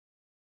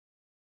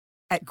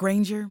At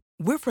Granger,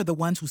 we're for the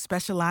ones who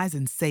specialize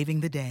in saving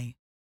the day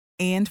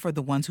and for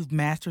the ones who've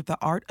mastered the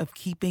art of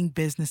keeping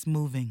business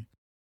moving.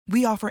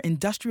 We offer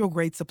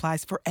industrial-grade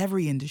supplies for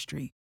every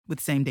industry with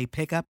same-day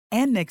pickup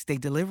and next-day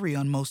delivery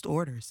on most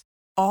orders,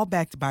 all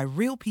backed by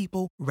real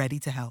people ready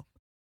to help.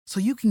 So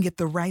you can get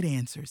the right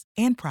answers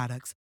and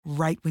products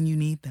right when you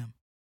need them.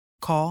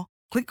 Call,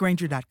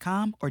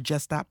 clickgranger.com, or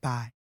just stop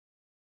by.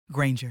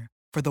 Granger,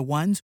 for the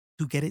ones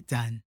who get it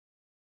done.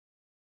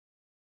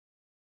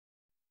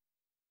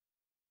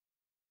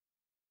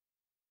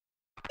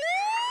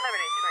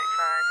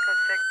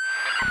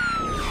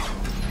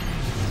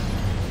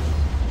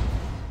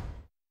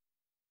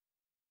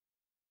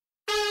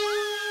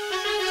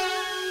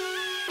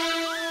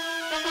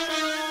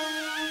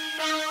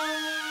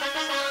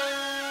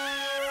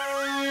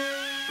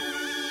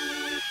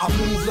 I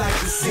move like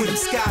the city, with them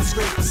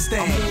skyscrapers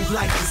stand. I move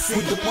like the city,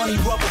 with the money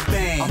rubber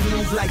band. I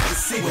move like the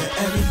city, where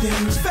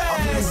everything's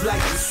fast. I move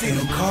like the city, and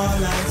them car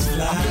lights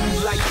fly. I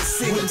move like the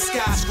city, with them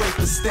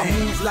skyscrapers stand. I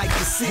move like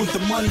the city, with the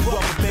money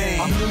rubber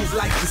band. I move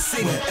like the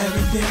city, where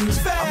everything's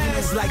fast. I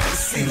move like the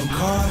city, and them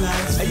car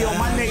lights fly. Hey yo,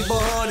 my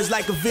neighborhood is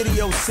like a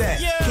video set.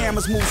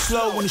 Cameras move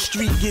slow when the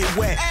street get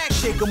wet.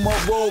 Shake 'em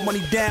up, roll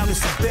money down, it's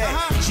a bet.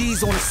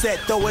 G's on the set,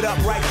 throw it up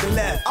right to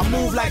left. I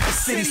move like the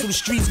city, so the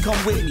streets come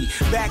with me.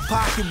 Back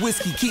pocket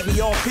whiskey, keep me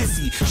all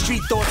pissy.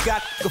 Street thoughts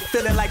got a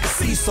feeling like a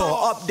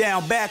seesaw. Up,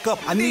 down, back up,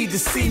 I need to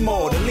see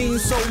more. The lean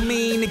so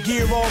mean, the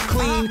gear all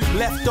clean.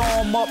 Left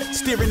arm up,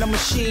 steering the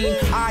machine.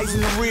 Eyes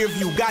in the rear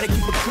view, gotta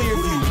keep a clear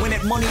view. When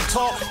that money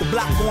talk, the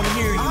block gonna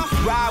hear you.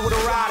 Ride with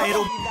a rider,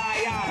 it'll be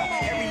Diana.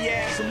 Every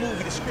ass a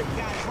movie, the script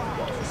got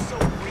drama. So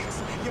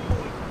bricks, your boy.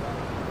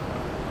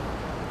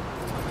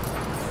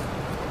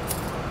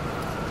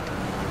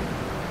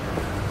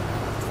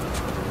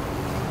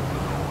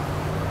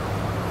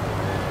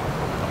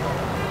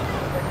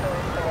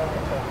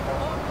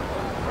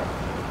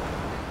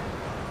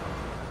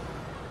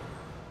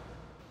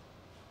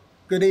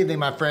 Good evening,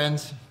 my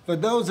friends. For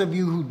those of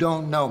you who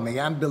don't know me,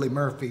 I'm Billy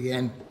Murphy,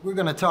 and we're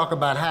going to talk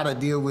about how to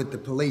deal with the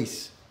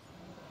police.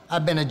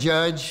 I've been a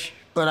judge,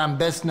 but I'm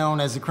best known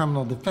as a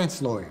criminal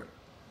defense lawyer.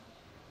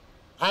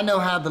 I know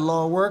how the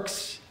law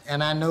works,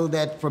 and I know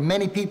that for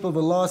many people,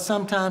 the law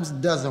sometimes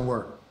doesn't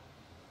work.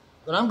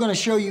 But I'm going to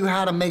show you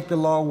how to make the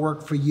law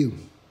work for you.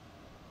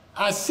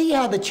 I see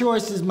how the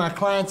choices my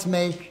clients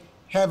make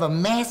have a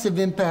massive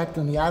impact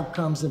on the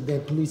outcomes of their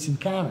police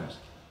encounters.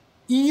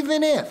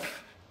 Even if,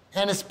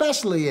 and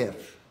especially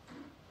if,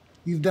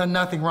 you've done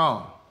nothing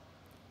wrong.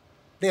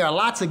 There are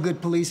lots of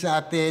good police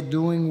out there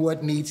doing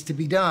what needs to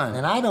be done.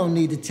 And I don't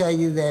need to tell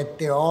you that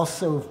there are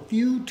also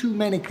few too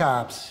many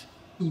cops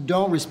who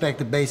don't respect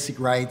the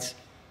basic rights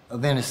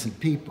of innocent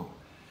people.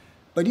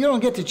 But you don't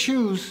get to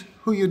choose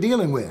who you're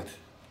dealing with.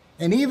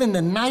 And even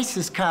the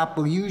nicest cop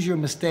will use your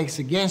mistakes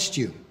against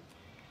you.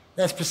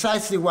 That's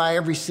precisely why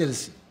every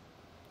citizen,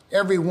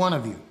 every one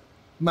of you,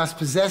 must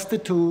possess the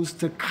tools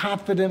to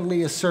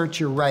confidently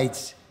assert your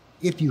rights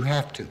if you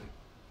have to.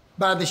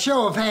 By the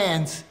show of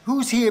hands,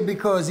 who's here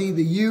because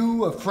either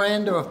you, a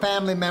friend, or a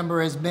family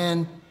member has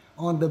been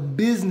on the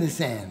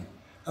business end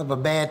of a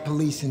bad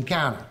police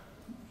encounter?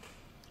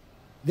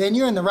 Then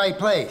you're in the right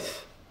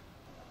place.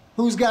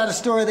 Who's got a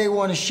story they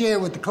want to share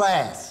with the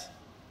class?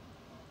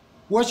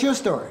 What's your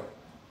story?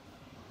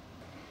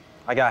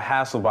 I got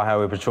hassled by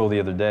Highway Patrol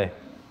the other day.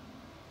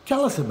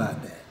 Tell us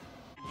about that.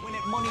 When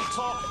that money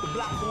talk, the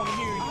block gonna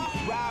hear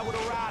you. Ride with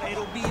a rider,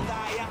 it'll be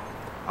Diana.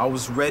 I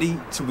was ready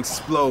to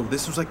explode.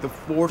 This was like the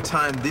 4th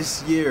time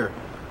this year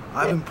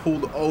I've been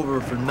pulled over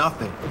for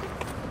nothing.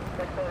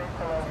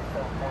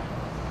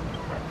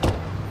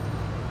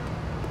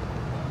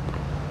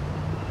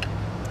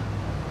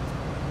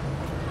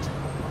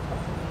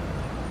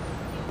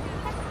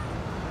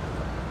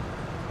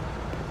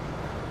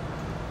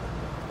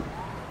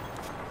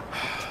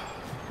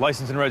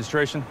 License and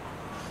registration?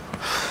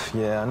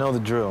 Yeah, I know the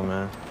drill,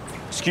 man.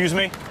 Excuse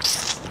me?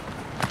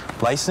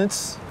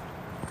 License?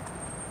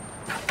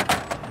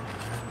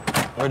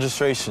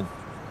 Registration.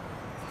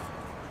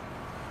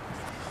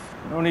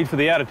 No need for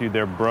the attitude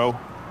there, bro.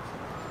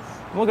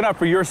 I'm looking out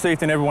for your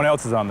safety and everyone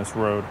else's on this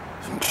road.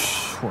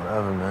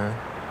 Whatever, man.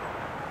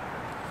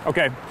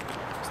 Okay,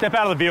 step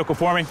out of the vehicle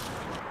for me.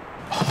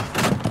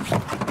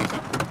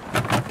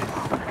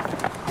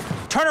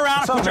 Turn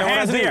around and put your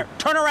hands in the air.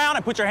 Turn around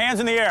and put your hands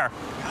in the air.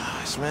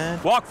 Gosh, man.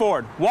 Walk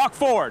forward, walk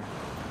forward.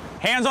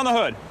 Hands on the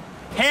hood.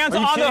 Hands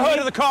on the hood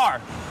of the car.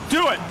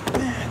 Do it.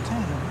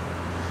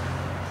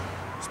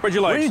 Spread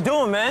your legs. What are you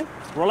doing, man?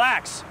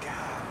 Relax.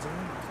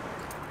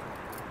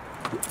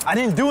 I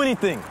didn't do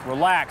anything.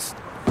 Relax.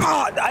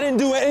 I didn't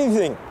do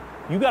anything.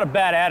 You got a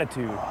bad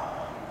attitude.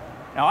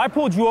 Now, I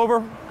pulled you over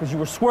because you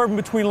were swerving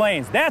between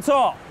lanes. That's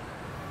all.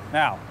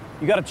 Now,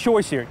 you got a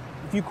choice here.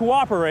 If you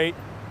cooperate,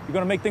 you're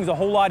going to make things a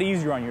whole lot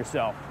easier on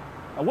yourself.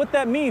 Now, what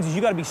that means is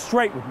you got to be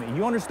straight with me.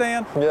 You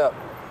understand? Yeah.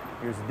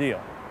 Here's the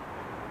deal.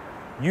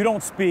 You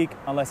don't speak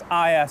unless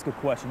I ask a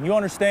question. You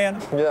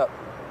understand? Yeah.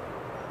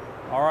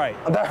 All right.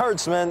 That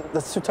hurts, man.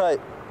 That's too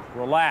tight.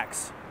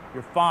 Relax.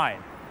 You're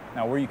fine.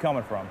 Now, where are you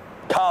coming from?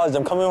 College.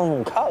 I'm coming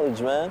home from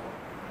college, man.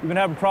 You've been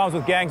having problems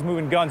with gangs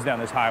moving guns down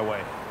this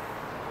highway.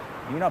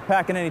 You're not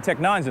packing any Tech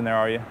 9s in there,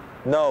 are you?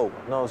 No,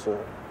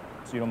 sir.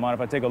 So you don't mind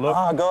if I take a look?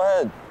 Go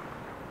ahead.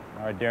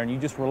 All right, Darren, you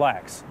just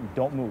relax.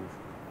 Don't move.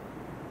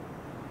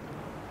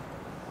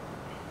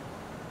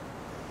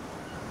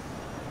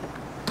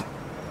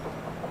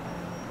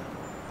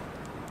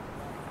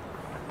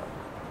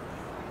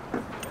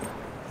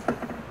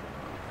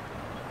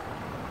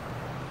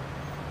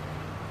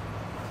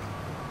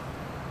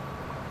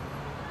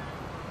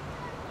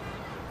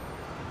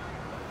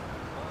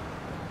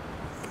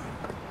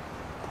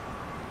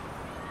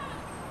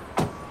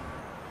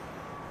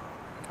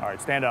 All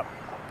right, stand up.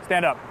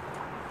 Stand up.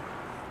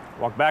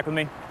 Walk back with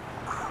me.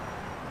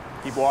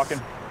 Keep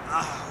walking.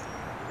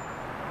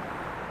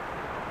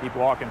 Keep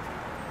walking.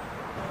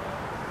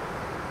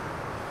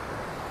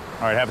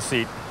 All right, have a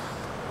seat.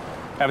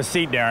 Have a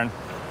seat, Darren.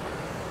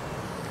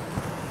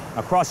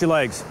 Now cross your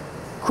legs.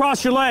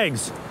 Cross your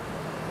legs!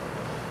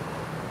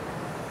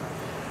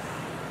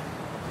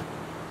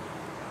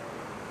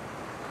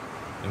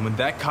 And when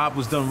that cop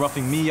was done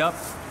roughing me up,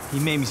 he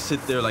made me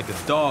sit there like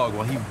a dog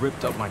while he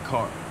ripped up my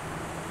car.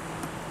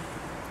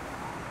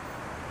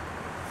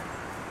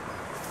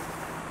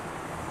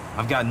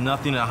 I've got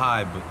nothing to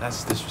hide, but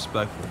that's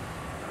disrespectful.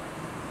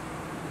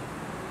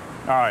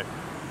 All right,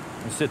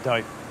 you sit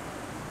tight.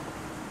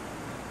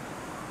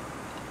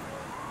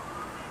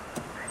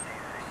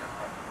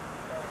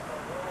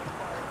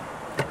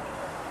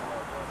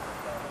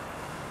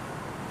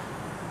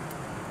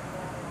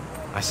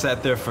 I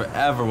sat there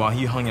forever while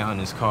he hung out in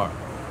his car.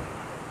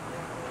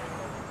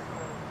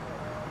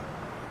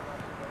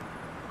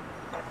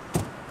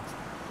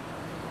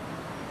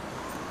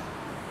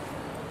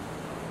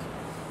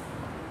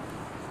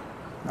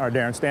 All right,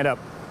 Darren, stand up.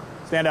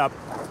 Stand up.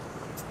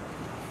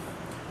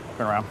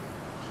 Turn around.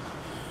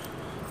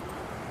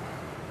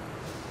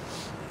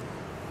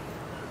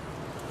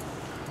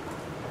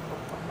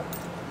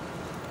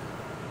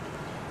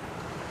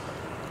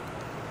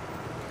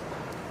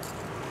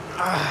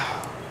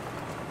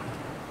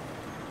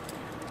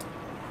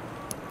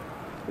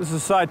 This is a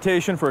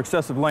citation for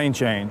excessive lane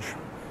change.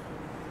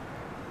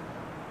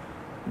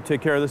 You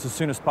take care of this as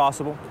soon as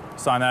possible.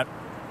 Sign that.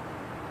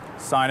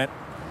 Sign it.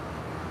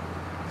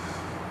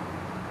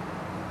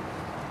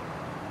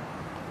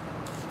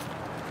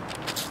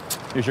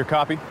 Here's your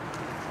copy.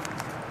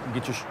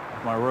 Get your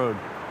off my road.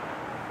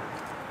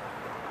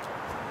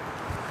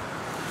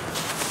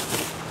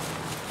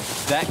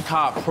 That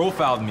cop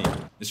profiled me.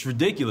 It's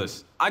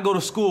ridiculous. I go to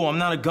school. I'm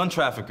not a gun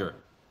trafficker.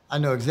 I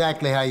know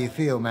exactly how you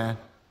feel, man.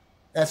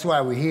 That's why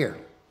we're here.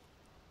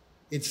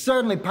 It's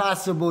certainly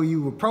possible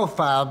you were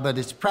profiled, but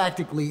it's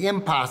practically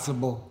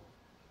impossible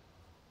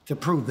to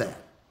prove that.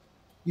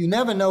 You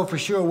never know for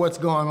sure what's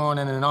going on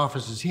in an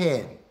officer's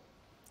head.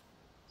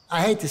 I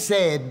hate to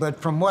say it,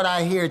 but from what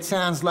I hear, it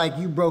sounds like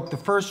you broke the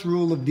first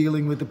rule of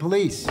dealing with the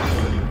police.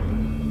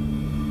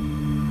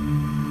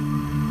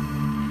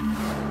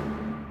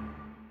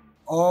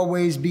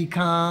 Always be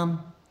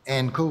calm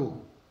and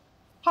cool.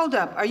 Hold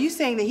up, are you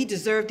saying that he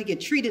deserved to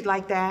get treated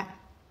like that?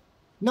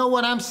 No,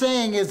 what I'm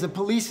saying is a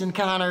police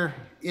encounter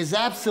is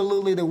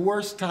absolutely the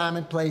worst time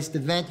and place to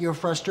vent your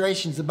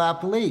frustrations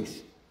about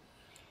police.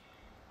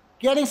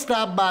 Getting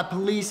stopped by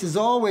police is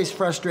always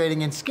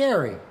frustrating and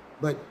scary,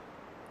 but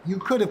you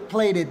could have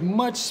played it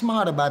much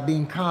smarter by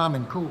being calm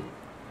and cool.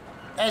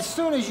 As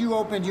soon as you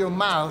opened your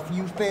mouth,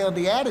 you failed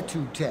the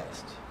attitude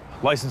test.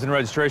 License and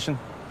registration?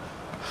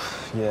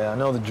 Yeah, I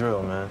know the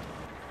drill, man.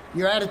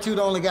 Your attitude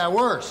only got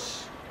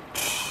worse.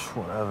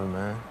 Whatever,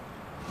 man.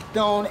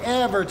 Don't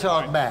ever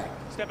talk back.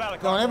 Step out of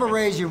the car. Don't ever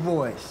raise your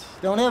voice.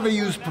 Don't ever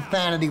use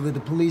profanity with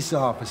a police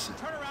officer.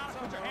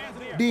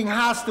 Being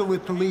hostile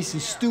with police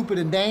is stupid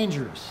and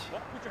dangerous.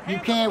 You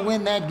can't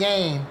win that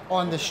game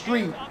on the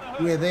street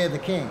where they're the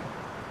king.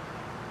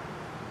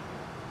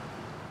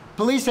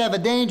 Police have a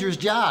dangerous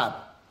job.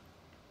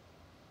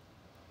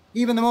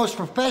 Even the most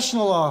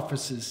professional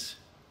officers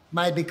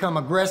might become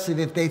aggressive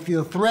if they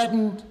feel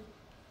threatened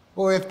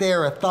or if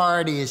their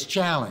authority is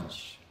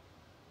challenged.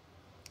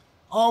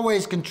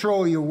 Always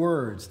control your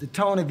words, the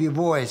tone of your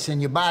voice,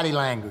 and your body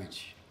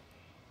language.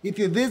 If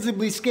you're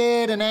visibly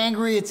scared and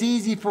angry, it's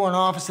easy for an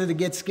officer to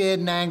get scared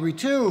and angry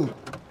too.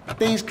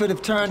 Things could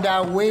have turned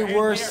out way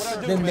worse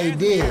than they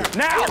did.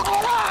 Now!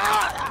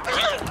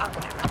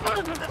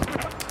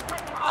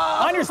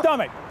 On your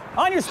stomach!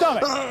 On your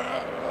stomach!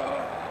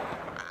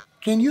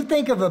 Can you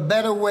think of a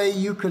better way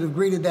you could have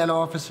greeted that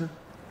officer?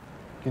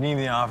 Good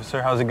evening,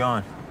 officer. How's it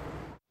going?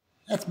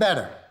 That's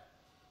better.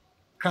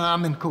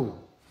 Calm and cool.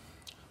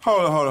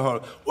 Hold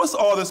on. What's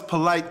all this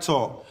polite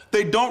talk?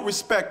 They don't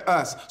respect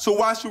us, so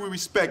why should we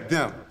respect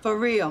them? For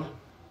real.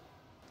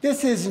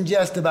 This isn't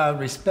just about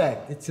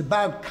respect, it's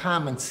about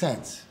common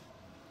sense.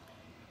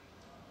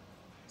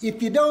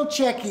 If you don't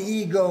check your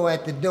ego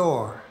at the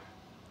door,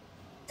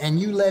 and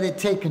you let it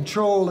take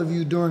control of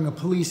you during a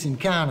police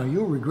encounter,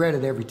 you'll regret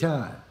it every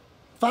time.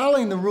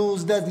 Following the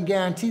rules doesn't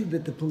guarantee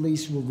that the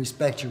police will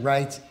respect your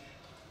rights,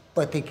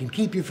 but they can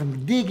keep you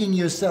from digging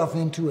yourself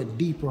into a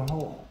deeper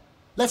hole.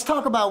 Let's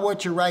talk about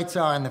what your rights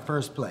are in the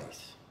first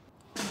place.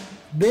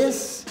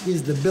 This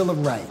is the Bill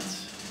of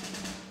Rights.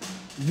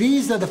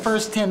 These are the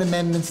first 10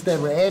 amendments that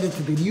were added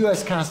to the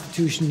U.S.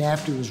 Constitution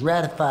after it was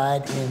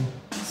ratified in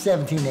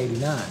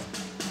 1789.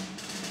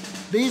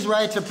 These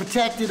rights are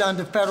protected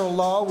under federal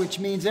law, which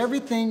means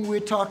everything we're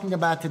talking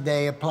about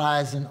today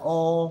applies in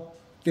all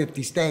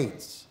 50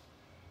 states.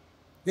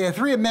 There are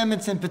 3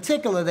 amendments in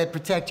particular that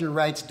protect your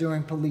rights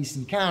during police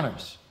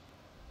encounters.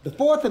 The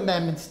 4th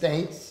Amendment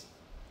states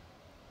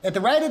that the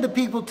right of the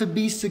people to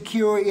be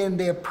secure in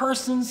their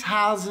persons,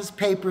 houses,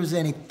 papers,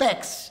 and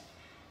effects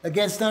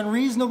against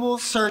unreasonable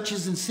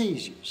searches and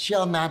seizures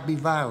shall not be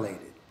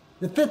violated.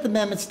 The 5th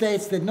Amendment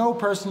states that no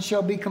person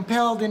shall be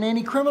compelled in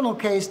any criminal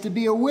case to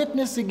be a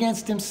witness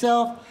against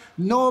himself,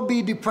 nor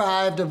be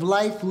deprived of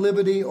life,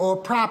 liberty, or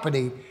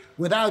property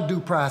without due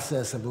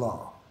process of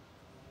law.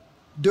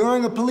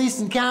 During a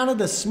police encounter,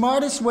 the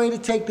smartest way to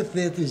take the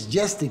 5th is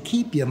just to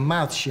keep your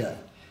mouth shut,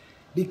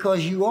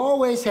 because you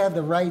always have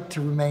the right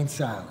to remain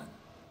silent.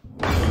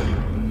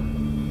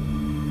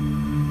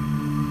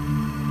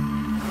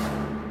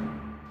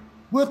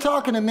 We'll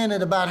talk in a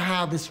minute about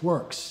how this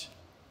works.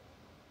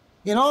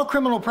 In all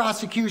criminal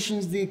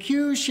prosecutions, the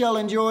accused shall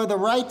enjoy the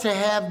right to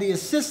have the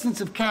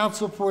assistance of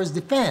counsel for his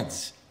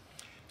defense.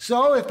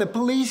 So if the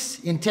police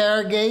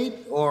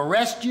interrogate or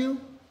arrest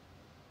you,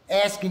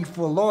 asking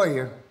for a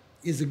lawyer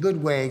is a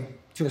good way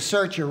to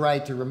assert your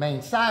right to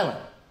remain silent.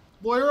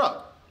 Lawyer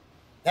up.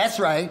 That's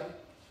right.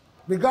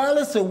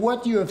 Regardless of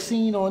what you have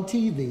seen on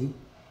TV,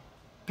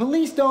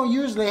 police don't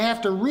usually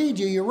have to read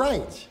you your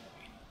rights,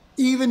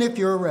 even if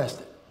you're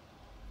arrested.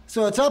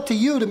 So it's up to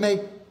you to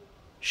make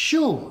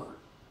sure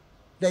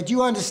that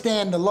you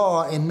understand the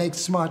law and make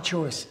smart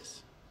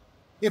choices.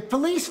 If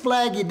police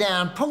flag you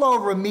down, pull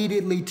over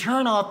immediately,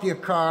 turn off your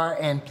car,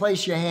 and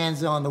place your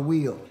hands on the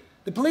wheel.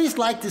 The police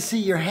like to see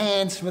your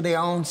hands for their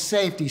own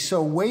safety,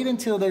 so wait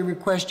until they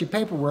request your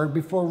paperwork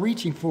before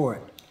reaching for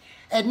it.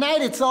 At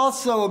night, it's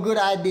also a good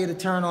idea to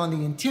turn on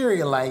the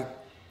interior light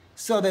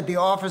so that the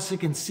officer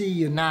can see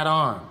you're not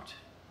armed.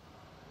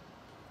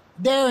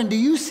 Darren, do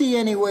you see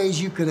any ways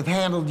you could have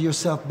handled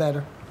yourself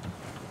better?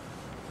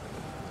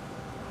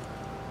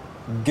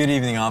 Good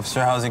evening,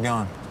 officer. How's it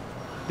going?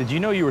 Did you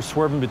know you were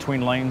swerving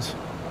between lanes?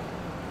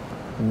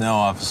 No,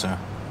 officer.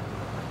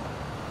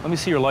 Let me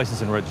see your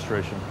license and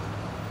registration.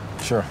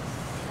 Sure.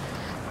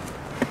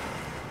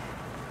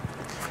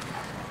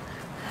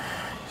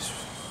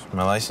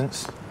 My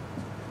license.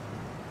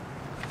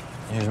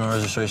 Here's my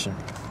registration.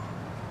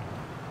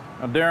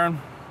 Now, Darren,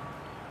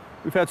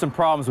 we've had some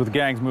problems with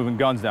gangs moving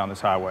guns down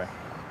this highway.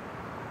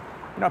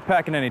 You're not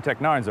packing any Tech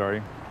 9s, are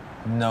you?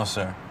 No,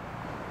 sir.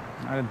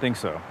 I didn't think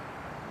so.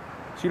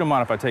 So you don't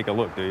mind if I take a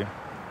look, do you?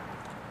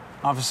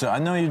 Officer, I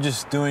know you're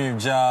just doing your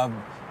job.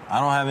 I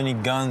don't have any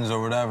guns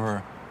or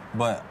whatever,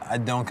 but I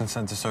don't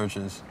consent to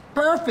searches.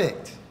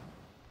 Perfect.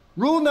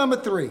 Rule number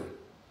 3.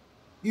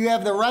 You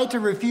have the right to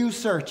refuse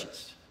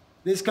searches.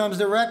 This comes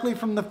directly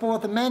from the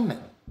 4th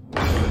Amendment.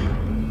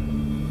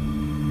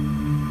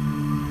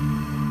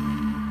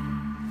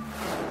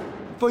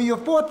 For your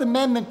 4th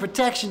Amendment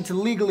protection to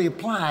legally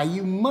apply,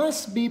 you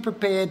must be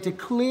prepared to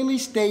clearly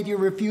state your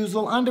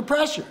refusal under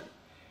pressure.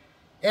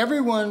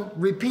 Everyone,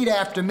 repeat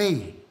after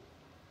me.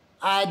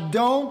 I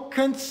don't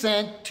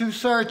consent to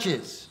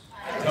searches.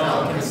 I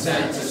don't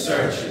consent to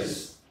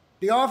searches.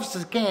 The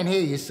officers can't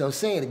hear you, so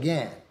say it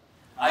again.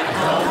 I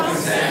don't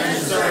consent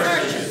to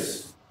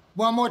searches.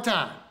 One more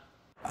time.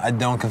 I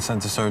don't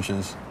consent to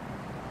searches.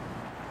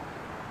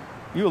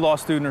 You a law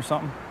student or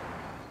something?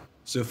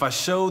 So if I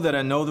show that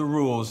I know the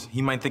rules,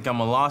 he might think I'm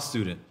a law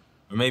student.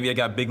 Or maybe I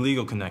got big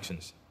legal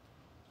connections.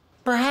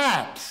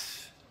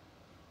 Perhaps.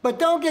 But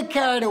don't get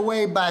carried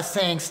away by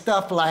saying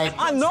stuff like,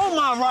 I know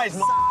my rights,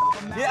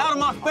 Get out of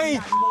my face.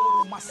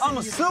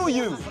 I'ma sue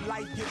you.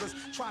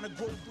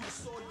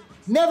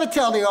 Never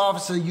tell the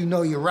officer you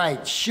know your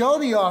rights. Show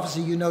the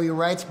officer you know your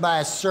rights by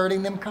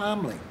asserting them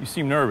calmly. You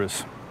seem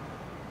nervous.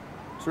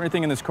 Is there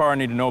anything in this car I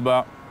need to know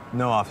about?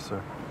 No,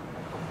 officer.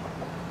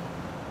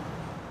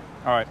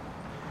 All right.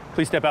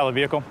 Please step out of the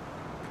vehicle.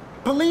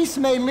 Police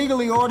may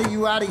legally order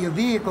you out of your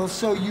vehicle,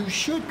 so you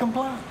should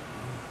comply.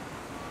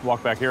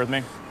 Walk back here with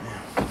me.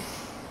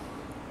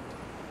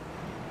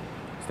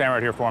 Stand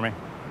right here for me.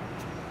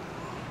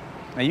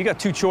 Now, you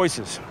got 2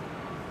 choices.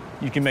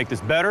 You can make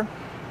this better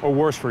or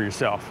worse for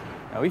yourself.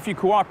 Now, if you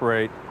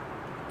cooperate,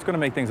 it's going to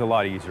make things a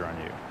lot easier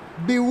on you.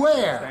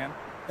 Beware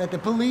that the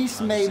police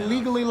may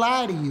legally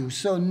lie to you,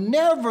 so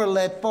never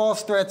let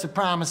false threats or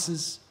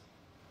promises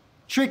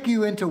trick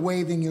you into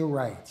waiving your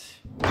rights.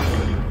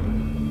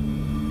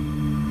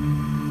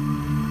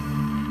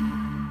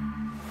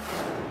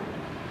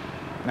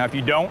 Now, if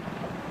you don't,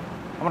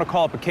 I'm going to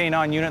call up a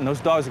K9 unit, and those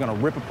dogs are going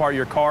to rip apart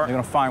your car, and they're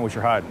going to find what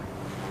you're hiding.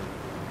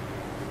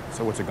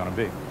 So what's it going to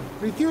be?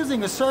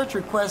 Refusing a search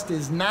request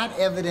is not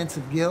evidence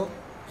of guilt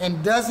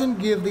and doesn't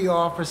give the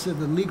officer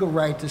the legal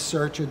right to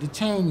search or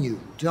detain you.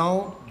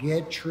 Don't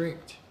get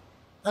tricked.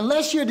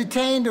 Unless you're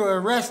detained or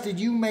arrested,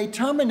 you may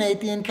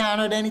terminate the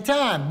encounter at any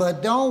time,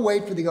 but don't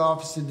wait for the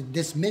officer to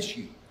dismiss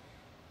you.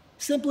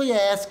 Simply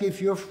ask if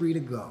you're free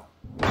to go.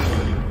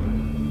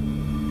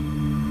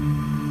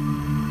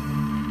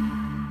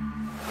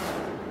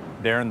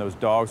 Darren, those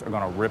dogs are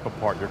gonna rip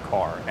apart your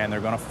car, and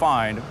they're gonna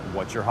find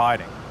what you're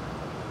hiding.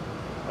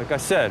 Like I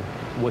said,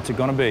 what's it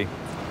gonna be?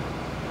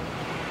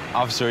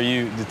 Officer, are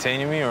you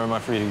detaining me or am I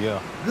free to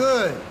go?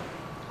 Good.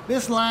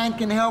 This line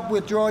can help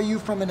withdraw you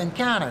from an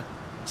encounter.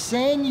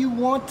 Saying you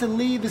want to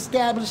leave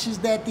establishes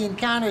that the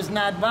encounter is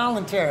not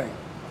voluntary,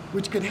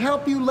 which could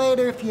help you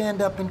later if you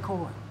end up in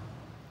court.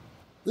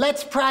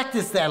 Let's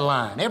practice that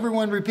line.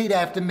 Everyone repeat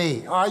after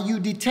me. Are you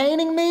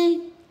detaining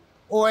me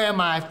or am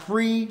I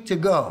free to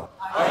go?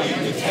 Are you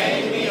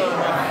detaining me or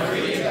am I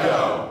free to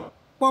go?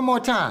 One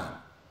more time.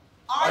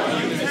 Are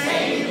you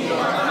detaining me or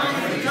am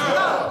I free to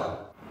go?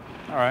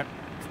 All right.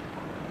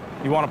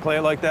 You want to play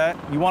it like that?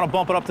 You want to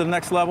bump it up to the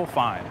next level?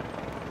 Fine.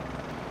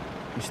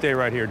 You stay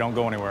right here. Don't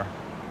go anywhere.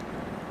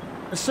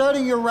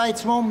 Asserting your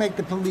rights won't make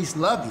the police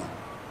love you,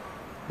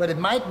 but it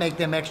might make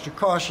them extra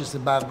cautious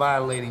about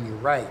violating your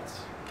rights.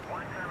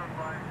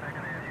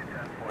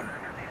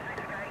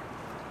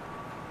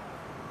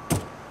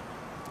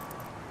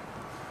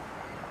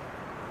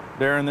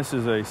 Darren, this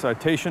is a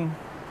citation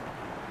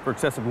for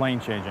excessive lane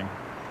changing.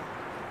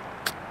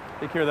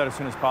 Take care of that as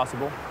soon as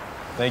possible.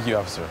 Thank you,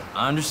 officer.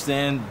 I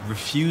understand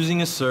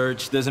refusing a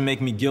search doesn't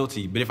make me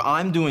guilty, but if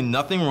I'm doing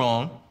nothing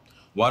wrong,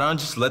 why don't I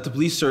just let the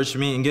police search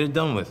me and get it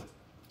done with?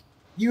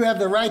 You have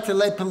the right to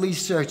let police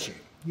search you.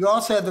 You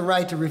also have the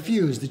right to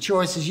refuse. The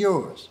choice is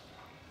yours.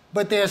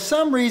 But there are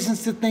some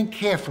reasons to think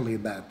carefully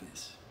about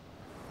this.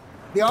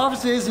 The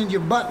officer isn't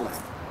your butler.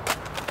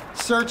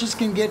 Searches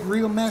can get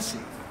real messy.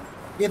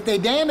 If they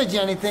damage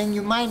anything,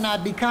 you might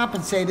not be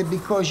compensated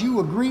because you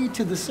agreed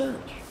to the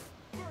search.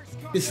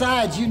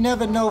 Besides, you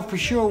never know for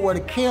sure what a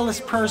careless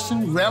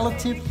person,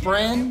 relative,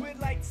 friend,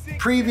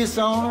 previous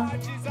owner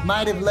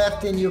might have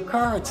left in your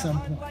car at some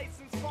point.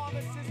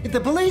 If the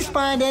police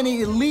find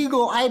any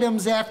illegal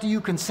items after you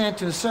consent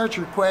to a search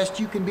request,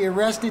 you can be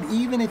arrested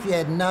even if you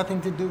had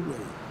nothing to do with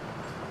it.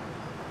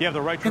 You have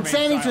the right to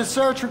Consenting to a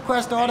search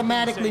request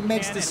automatically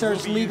makes the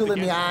search legal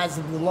in the eyes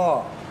of the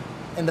law.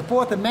 And the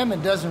Fourth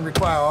Amendment doesn't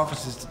require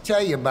officers to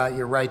tell you about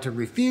your right to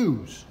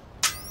refuse.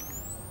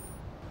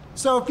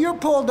 So if you're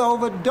pulled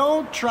over,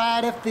 don't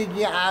try to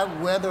figure out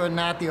whether or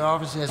not the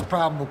officer has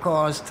probable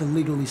cause to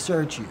legally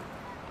search you.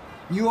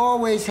 You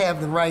always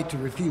have the right to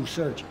refuse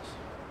searches.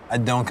 I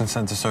don't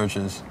consent to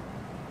searches.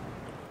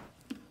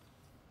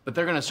 But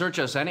they're gonna search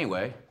us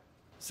anyway.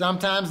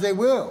 Sometimes they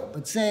will,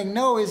 but saying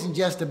no isn't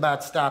just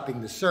about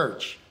stopping the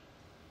search.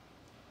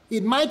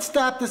 It might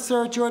stop the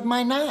search or it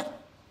might not.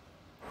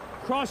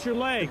 Cross your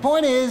legs. The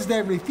point is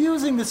that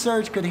refusing the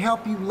search could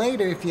help you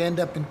later if you end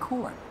up in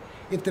court.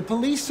 If the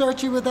police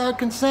search you without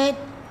consent,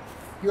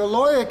 your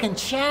lawyer can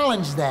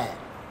challenge that.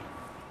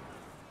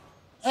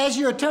 As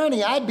your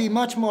attorney, I'd be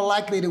much more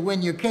likely to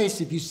win your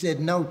case if you said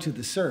no to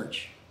the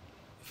search.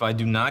 If I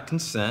do not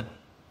consent,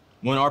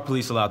 when are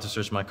police allowed to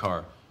search my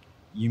car?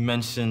 You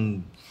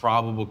mentioned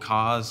probable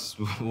cause.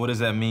 What does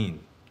that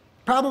mean?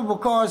 Probable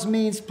cause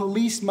means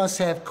police must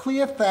have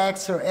clear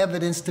facts or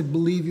evidence to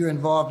believe you're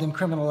involved in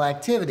criminal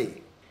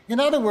activity. In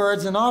other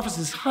words, an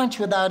officer's hunch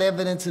without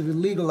evidence of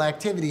illegal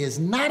activity is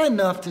not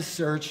enough to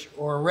search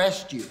or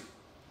arrest you.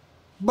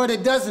 But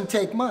it doesn't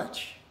take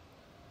much.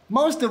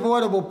 Most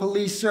avoidable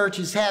police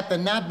searches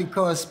happen not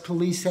because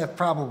police have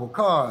probable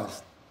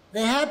cause.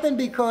 They happen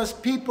because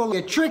people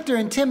get tricked or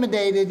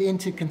intimidated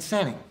into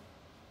consenting.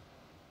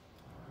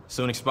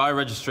 So an expired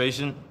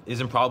registration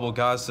isn't probable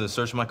cause to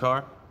search my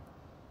car?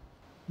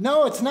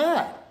 No, it's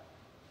not.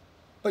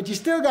 But you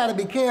still gotta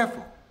be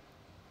careful.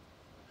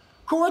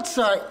 Courts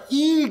are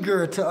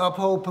eager to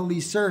uphold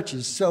police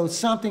searches, so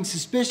something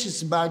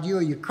suspicious about you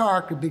or your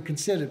car could be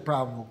considered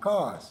probable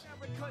cause.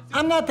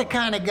 I'm not the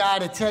kind of guy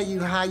to tell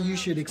you how you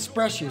should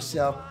express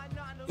yourself.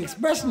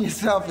 Expressing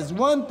yourself is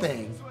one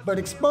thing, but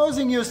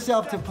exposing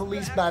yourself to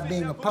police by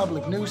being a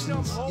public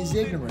nuisance is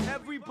ignorant.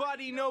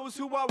 Everybody knows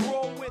who I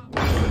roll with.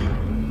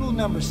 Rule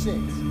number 6,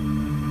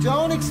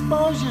 don't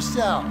expose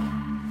yourself.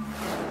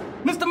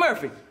 Mr.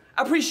 Murphy,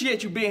 I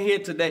appreciate you being here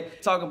today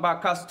talking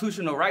about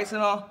constitutional rights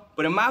and all,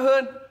 but in my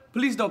hood,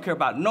 police don't care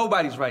about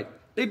nobody's right.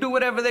 They do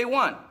whatever they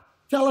want.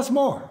 Tell us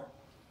more.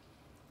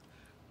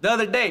 The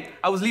other day,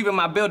 I was leaving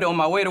my building on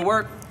my way to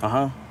work.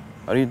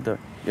 Ahorita,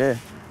 yeah.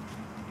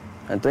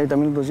 En 30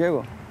 minutos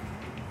llego.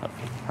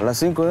 A las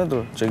 5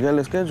 dentro, chequeé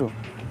el schedule.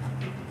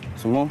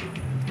 Simón,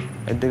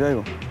 ahí te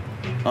caigo.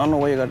 No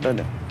voy a llegar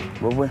tarde.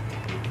 Vos pues,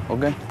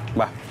 ok,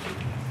 va.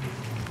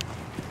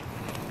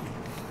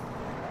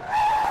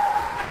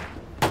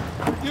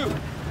 You,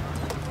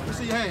 let me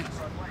see your hands.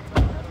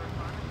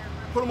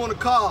 Put them on the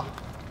car.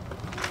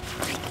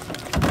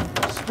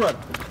 Spread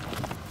 'em.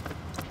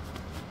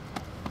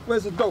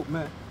 Where's the dope,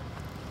 man?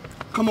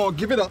 Come on,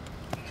 give it up.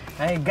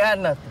 I ain't got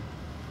nothing.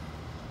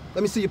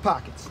 Let me see your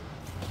pockets.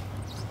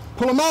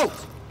 Pull them out.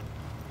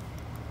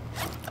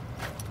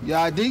 Your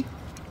ID?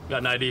 Got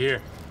an ID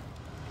here.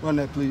 Run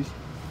that, please.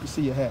 Let me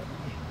see your hat.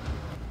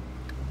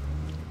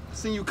 I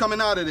seen you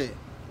coming out of there.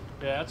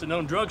 Yeah, that's a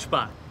known drug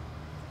spot.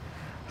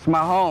 It's my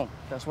home.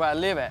 That's where I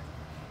live at.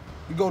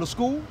 You go to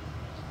school?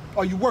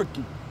 Or you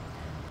working?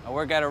 I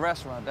work at a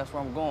restaurant. That's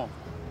where I'm going.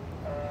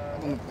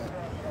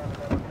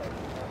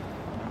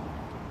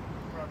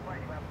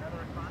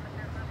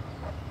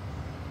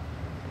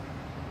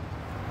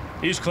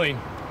 He's clean.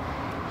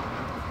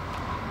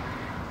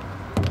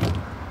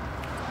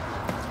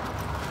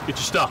 Get your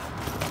stuff.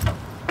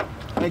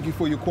 Thank you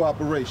for your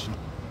cooperation.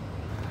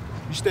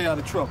 You stay out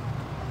of trouble.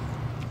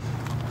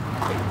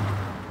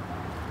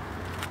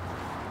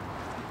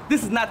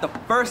 This is not the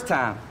first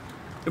time.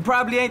 It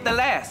probably ain't the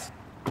last.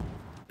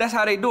 That's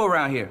how they do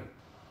around here.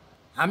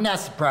 I'm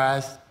not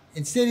surprised.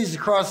 In cities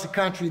across the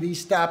country,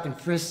 these stop and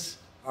frisks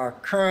are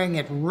occurring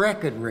at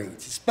record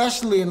rates,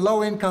 especially in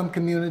low-income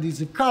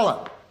communities of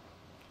color.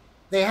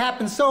 They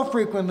happen so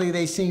frequently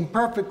they seem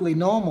perfectly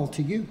normal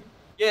to you.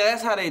 Yeah,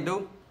 that's how they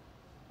do.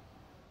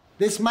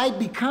 This might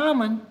be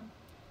common,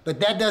 but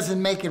that doesn't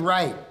make it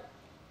right.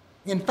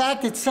 In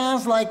fact, it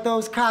sounds like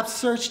those cops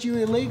searched you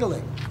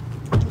illegally.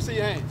 Let me see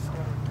your hands.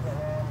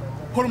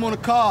 Put them on the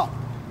car.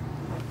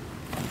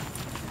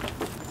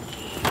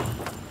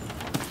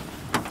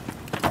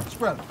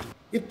 Spread them.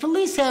 If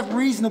police have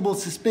reasonable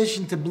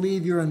suspicion to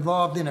believe you're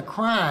involved in a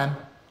crime,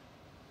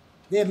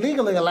 they're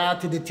legally allowed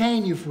to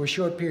detain you for a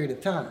short period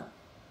of time.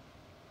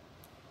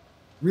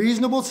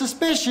 Reasonable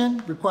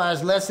suspicion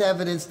requires less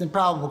evidence than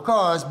probable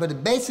cause, but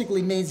it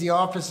basically means the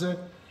officer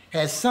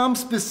has some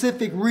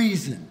specific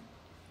reason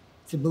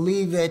to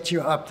believe that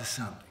you're up to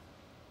something.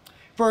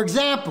 For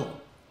example,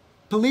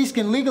 police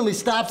can legally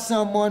stop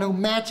someone who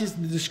matches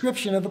the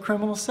description of a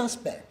criminal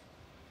suspect.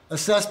 A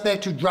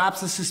suspect who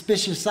drops a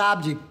suspicious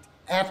object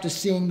after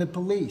seeing the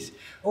police,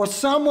 or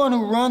someone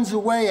who runs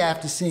away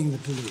after seeing the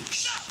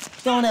police.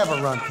 Don't ever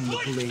run from the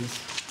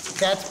police.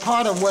 That's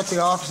part of what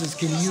the officers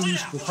can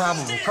use for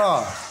probable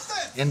cause,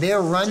 and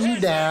they'll run you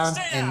down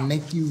and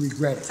make you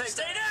regret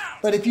it.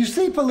 But if you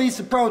see police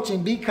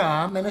approaching, be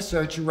calm and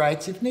assert your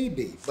rights if need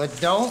be, but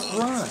don't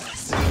run.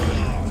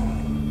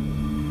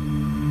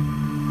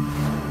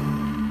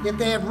 If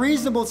they have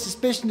reasonable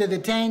suspicion to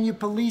detain you,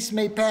 police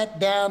may pat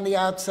down the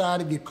outside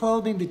of your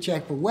clothing to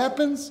check for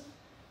weapons,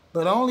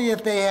 but only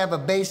if they have a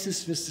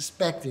basis for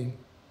suspecting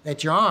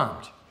that you're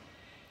armed.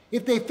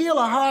 If they feel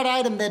a hard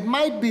item that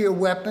might be a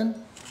weapon,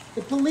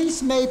 the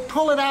police may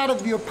pull it out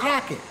of your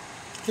pocket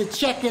to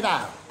check it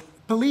out.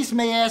 Police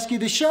may ask you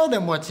to show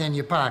them what's in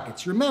your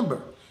pockets.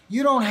 Remember,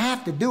 you don't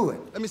have to do it.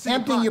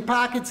 Emptying your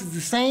pockets is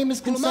the same as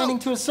consenting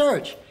to a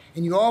search,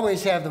 and you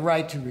always have the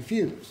right to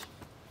refuse.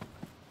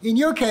 In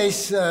your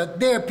case,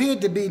 there appeared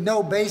to be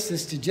no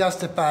basis to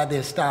justify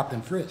their stop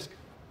and frisk.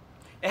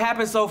 It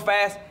happened so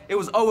fast, it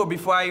was over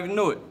before I even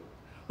knew it.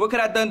 What could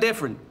I have done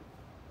different?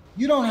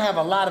 You don't have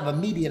a lot of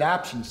immediate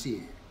options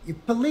here.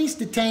 If police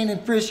detain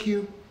and frisk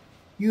you,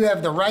 you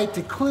have the right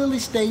to clearly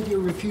state your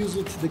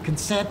refusal to the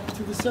consent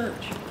to the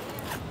search.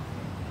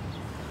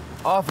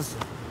 Officer,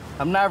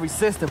 I'm not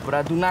resistant, but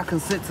I do not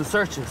consent to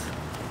searches.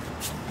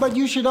 But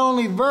you should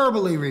only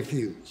verbally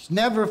refuse,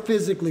 never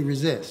physically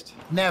resist.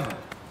 Never.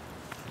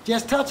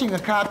 Just touching a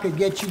cop could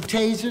get you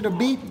tasered or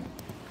beaten.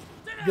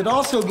 You could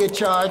also get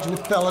charged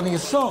with felony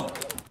assault.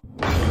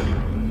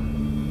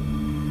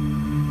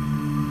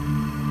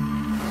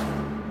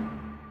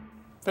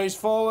 Face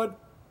forward.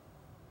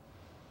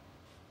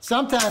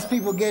 Sometimes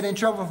people get in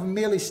trouble for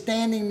merely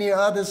standing near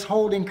others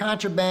holding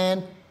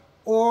contraband,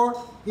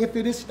 or if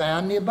it is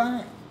found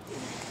nearby.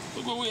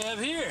 Look what we have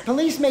here.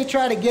 Police may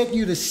try to get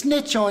you to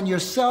snitch on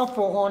yourself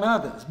or on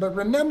others, but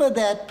remember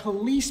that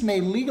police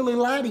may legally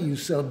lie to you,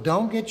 so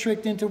don't get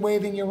tricked into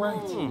waiving your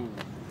rights.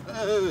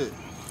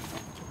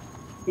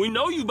 We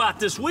know you bought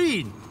this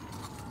weed.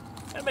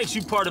 That makes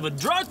you part of a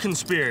drug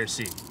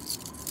conspiracy.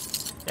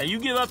 Now you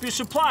give up your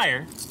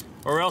supplier,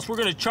 or else we're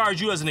gonna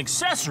charge you as an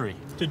accessory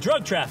to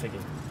drug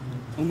trafficking.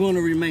 I'm going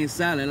to remain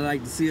silent. I'd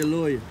like to see a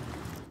lawyer.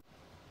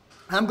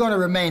 I'm going to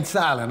remain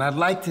silent. I'd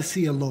like to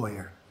see a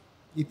lawyer.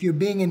 If you're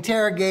being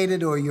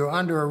interrogated or you're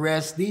under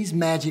arrest, these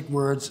magic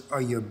words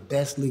are your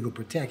best legal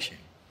protection.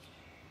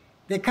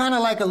 They're kind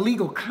of like a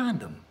legal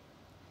condom.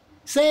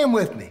 Say them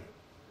with me.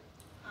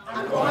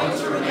 I'm going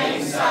to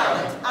remain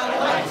silent. I'd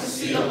like to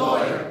see a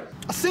lawyer.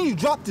 I seen you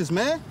drop this,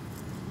 man.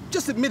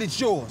 Just admit it's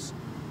yours.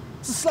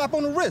 It's a slap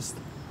on the wrist.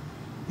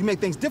 You make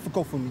things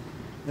difficult for me,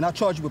 and I'll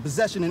charge you with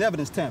possession and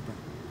evidence tampering.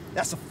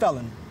 That's a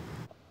felony.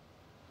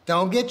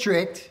 Don't get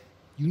tricked.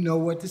 You know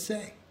what to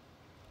say.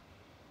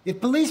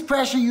 If police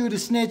pressure you to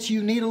snitch,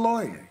 you need a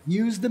lawyer.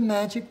 Use the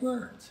magic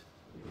words.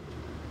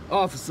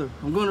 Officer,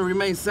 I'm going to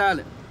remain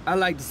silent. I'd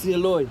like to see a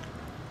lawyer.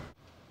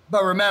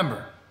 But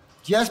remember,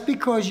 just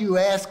because you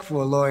ask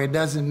for a lawyer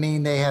doesn't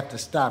mean they have to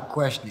stop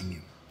questioning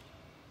you.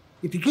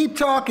 If you keep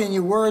talking,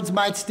 your words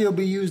might still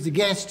be used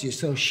against you,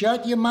 so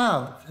shut your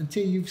mouth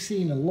until you've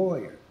seen a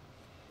lawyer.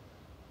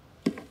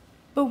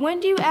 But when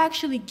do you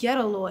actually get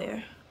a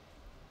lawyer?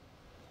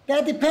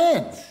 That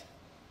depends.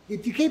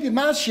 If you keep your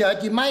mouth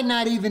shut, you might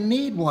not even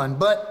need one,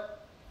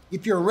 but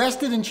if you're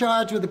arrested and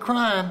charged with a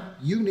crime,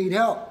 you need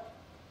help.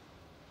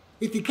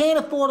 If you can't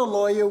afford a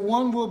lawyer,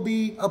 one will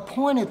be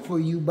appointed for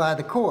you by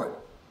the court.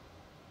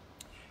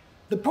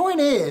 The point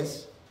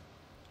is,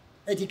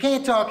 that you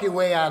can't talk your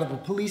way out of a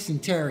police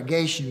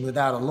interrogation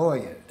without a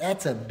lawyer.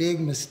 That's a big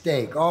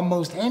mistake.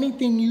 Almost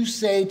anything you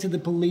say to the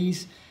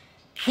police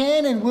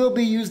can and will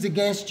be used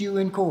against you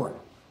in court.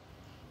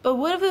 But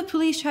what if the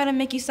police try to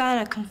make you sign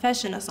a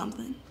confession or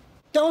something?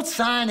 Don't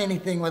sign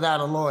anything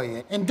without a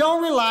lawyer, and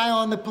don't rely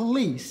on the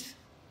police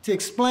to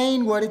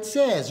explain what it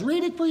says.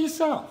 Read it for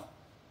yourself.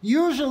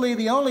 Usually,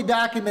 the only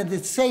document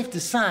that's safe to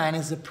sign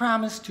is a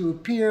promise to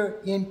appear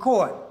in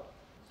court.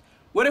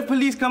 What if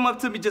police come up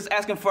to me just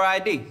asking for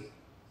ID?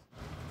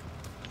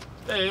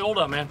 Hey, hold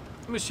up, man.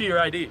 Let me see your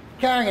ID.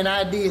 Carrying an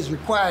ID is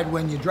required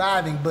when you're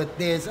driving, but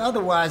there's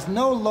otherwise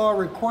no law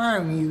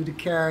requiring you to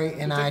carry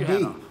an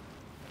ID.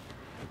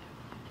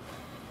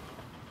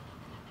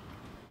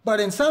 But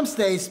in some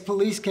states,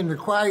 police can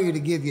require you to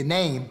give your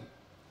name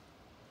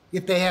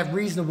if they have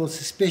reasonable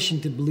suspicion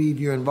to believe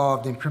you're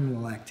involved in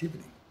criminal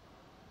activity.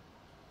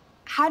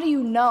 How do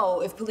you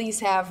know if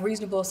police have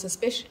reasonable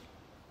suspicion?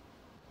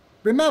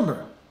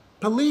 Remember,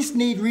 police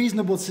need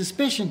reasonable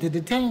suspicion to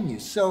detain you.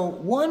 So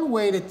one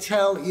way to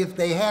tell if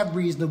they have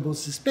reasonable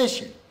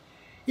suspicion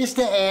is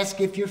to ask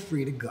if you're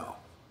free to go.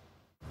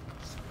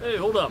 Hey,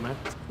 hold up, man.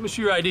 Let me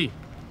see your ID.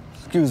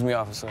 Excuse me,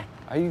 officer.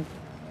 Are you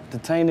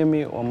detaining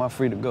me or am I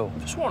free to go?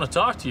 Just want to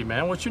talk to you,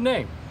 man. What's your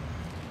name?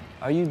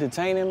 Are you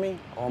detaining me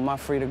or am I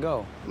free to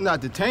go? I'm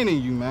not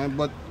detaining you, man,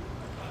 but...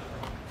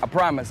 I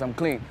promise I'm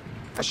clean.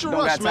 That's your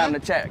Don't rush, got time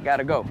man. to chat.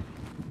 Gotta go.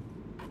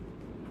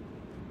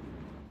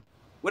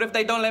 What if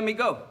they don't let me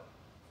go?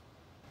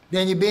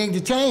 Then you're being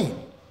detained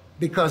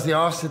because the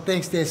officer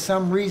thinks there's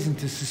some reason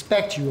to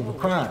suspect you of a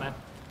crime.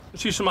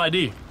 Let's see some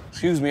ID.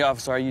 Excuse me,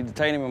 officer. Are you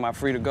detaining me or am I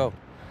free to go?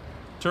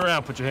 Turn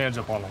around, put your hands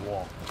up on the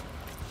wall.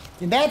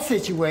 In that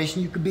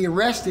situation, you could be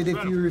arrested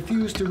if you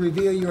refuse to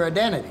reveal your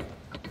identity.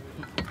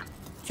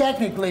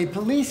 Technically,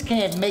 police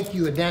can't make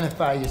you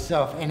identify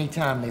yourself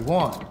anytime they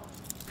want.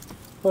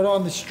 But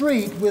on the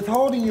street,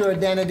 withholding your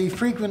identity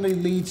frequently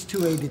leads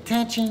to a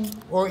detention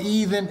or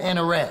even an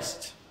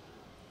arrest.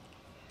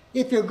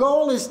 If your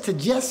goal is to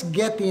just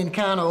get the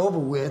encounter over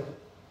with,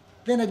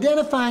 then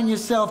identifying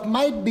yourself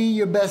might be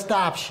your best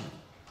option.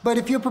 But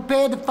if you're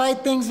prepared to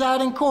fight things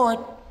out in court,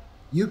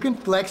 you can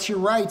flex your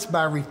rights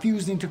by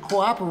refusing to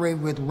cooperate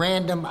with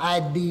random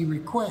ID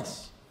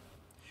requests.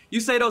 You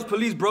say those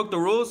police broke the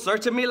rules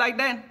searching me like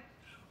that?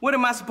 What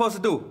am I supposed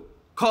to do?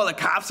 Call the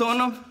cops on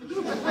them?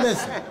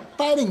 Listen,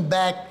 fighting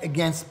back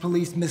against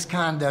police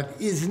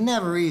misconduct is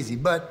never easy,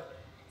 but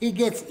it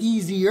gets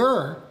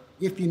easier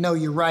if you know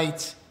your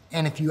rights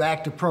and if you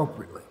act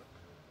appropriately.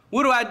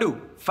 What do I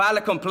do? File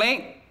a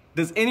complaint?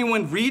 Does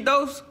anyone read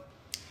those?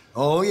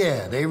 Oh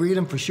yeah, they read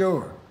them for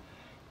sure.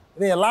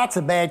 There are lots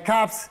of bad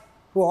cops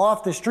who are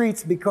off the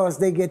streets because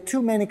they get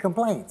too many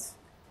complaints.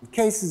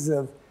 Cases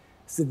of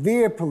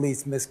severe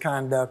police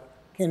misconduct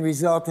can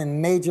result in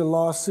major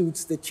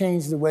lawsuits that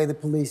change the way the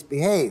police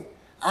behave.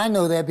 I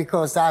know that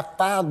because I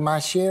filed my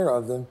share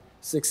of them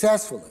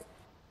successfully.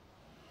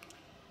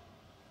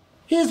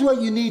 Here's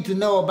what you need to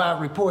know about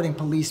reporting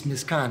police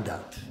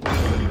misconduct.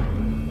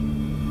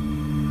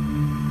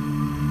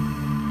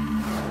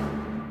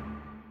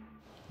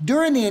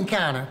 During the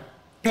encounter,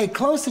 pay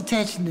close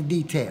attention to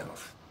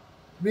details.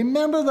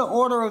 Remember the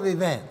order of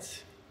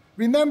events.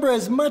 Remember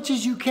as much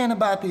as you can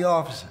about the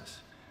officers.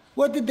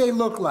 What did they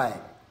look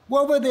like?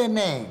 What were their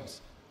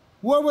names?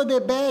 What were their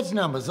badge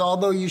numbers?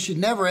 Although you should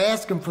never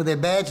ask them for their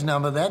badge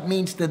number, that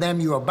means to them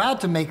you're about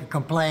to make a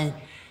complaint,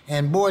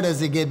 and boy,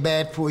 does it get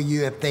bad for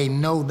you if they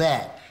know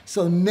that.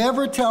 So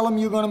never tell them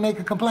you're going to make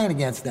a complaint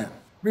against them.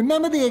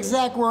 Remember the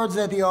exact words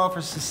that the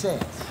officer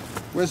says.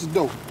 Where's the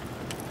dope?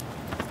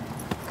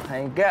 I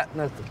ain't got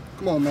nothing.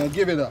 Come on, man,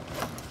 give it up.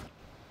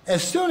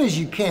 As soon as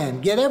you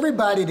can, get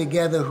everybody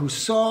together who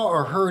saw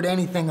or heard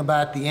anything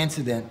about the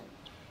incident.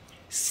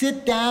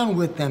 Sit down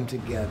with them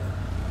together.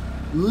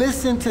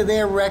 Listen to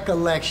their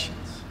recollections.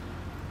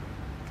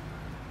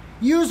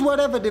 Use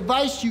whatever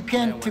device you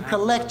can to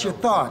collect your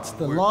thoughts.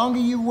 The longer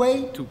you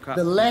wait,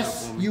 the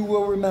less you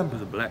will remember.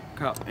 There's a black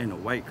cop and a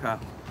white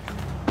cop.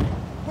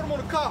 Put him on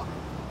the car.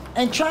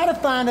 And try to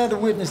find other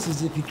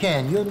witnesses if you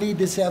can. You'll need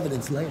this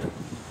evidence later.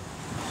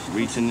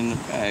 Reaching in the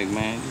bag,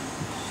 man.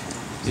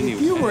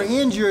 If you were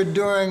injured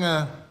during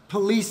a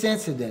police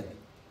incident,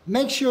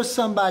 make sure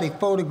somebody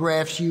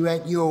photographs you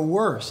at your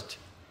worst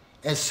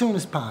as soon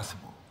as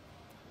possible.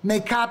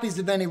 Make copies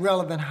of any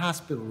relevant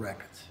hospital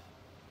records.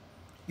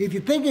 If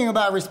you're thinking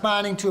about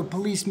responding to a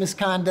police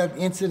misconduct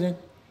incident,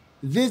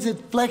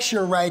 visit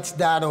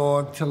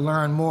flexyourrights.org to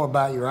learn more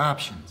about your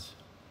options.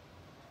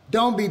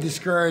 Don't be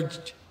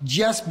discouraged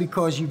just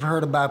because you've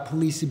heard about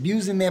police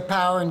abusing their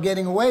power and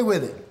getting away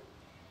with it.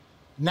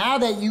 Now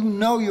that you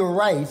know your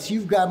rights,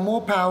 you've got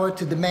more power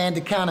to demand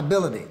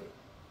accountability.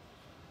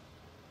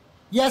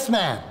 Yes,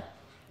 ma'am.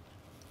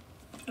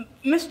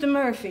 Mr.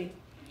 Murphy,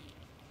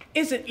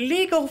 is it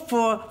legal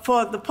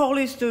for the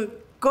police to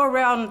go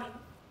around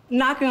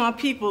knocking on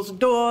people's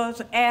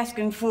doors,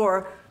 asking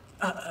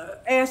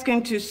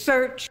to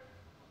search?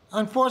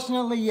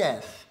 Unfortunately,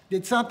 yes.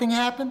 Did something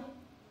happen?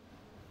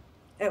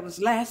 It was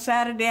last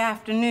Saturday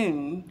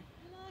afternoon.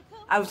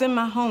 I was in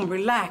my home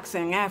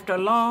relaxing after a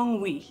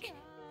long week.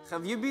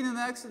 Have you been in an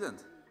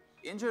accident?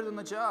 Injured on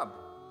the job?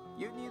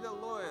 You need a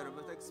lawyer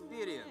with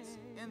experience,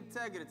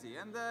 integrity,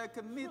 and a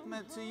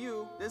commitment to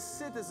you, the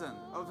citizen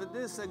of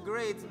this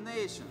great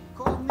nation.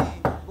 Call me,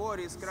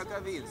 Boris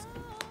Krakowinsky.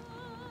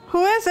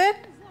 Who is it?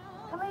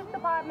 Police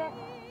department.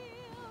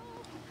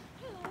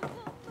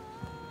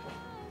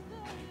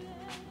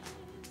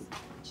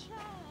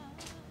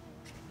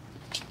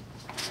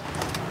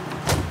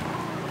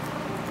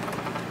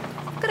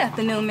 Good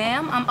afternoon,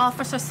 ma'am. I'm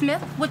Officer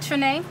Smith. What's your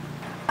name?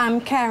 I'm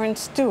Karen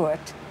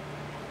Stewart.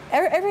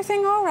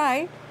 Everything all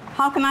right?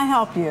 How can I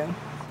help you?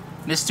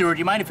 Miss Stewart, do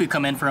you mind if we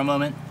come in for a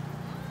moment?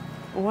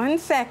 1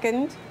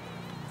 second.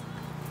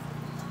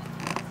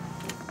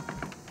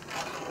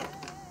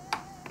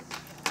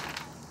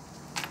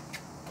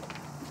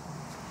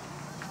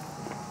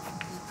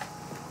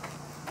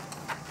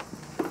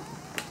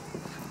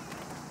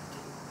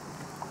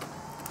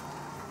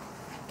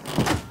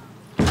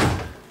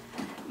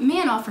 Me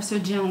and Officer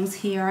Jones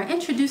here are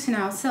introducing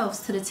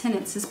ourselves to the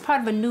tenants as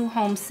part of a new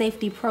home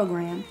safety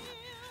program.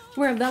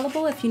 We're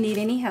available if you need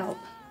any help.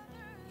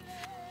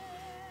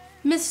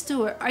 Miss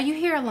Stewart, are you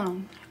here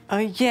alone?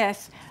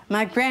 Yes.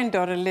 My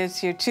granddaughter lives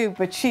here too,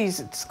 but she's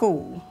at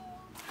school.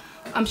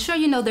 I'm sure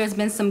you know there's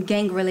been some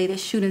gang-related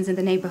shootings in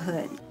the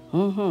neighborhood.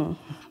 Mm-hmm.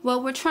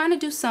 Well, we're trying to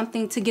do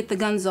something to get the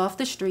guns off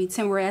the streets,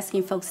 and we're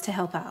asking folks to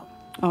help out.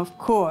 Of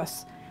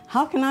course.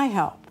 How can I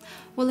help?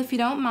 Well, if you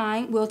don't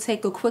mind, we'll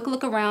take a quick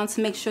look around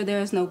to make sure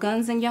there's no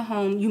guns in your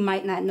home you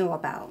might not know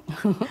about.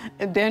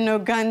 There are no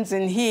guns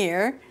in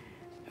here.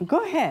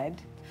 Go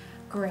ahead.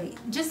 Great.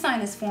 Just sign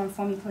this form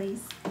for me,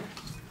 please.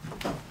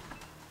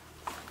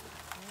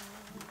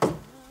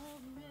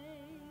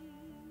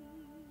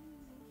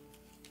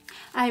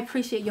 I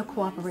appreciate your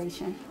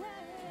cooperation.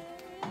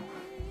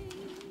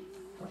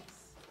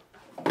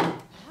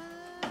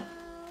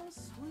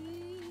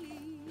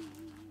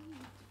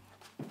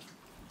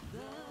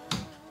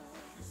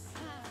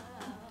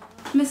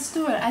 Miss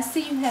Stewart, I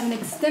see you have an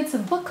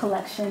extensive book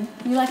collection.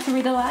 You like to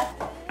read a lot?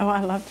 Oh, I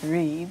love to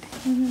read.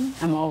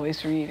 I'm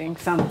always reading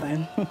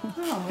something.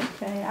 Oh,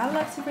 okay. I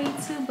love to read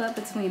too, but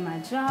between my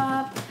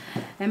job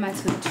and my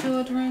 2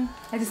 children,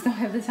 I just don't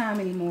have the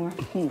time anymore.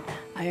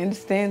 I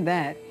understand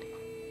that.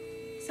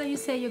 So you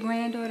say your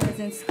granddaughter is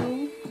in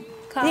school?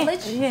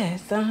 College?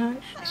 Yes,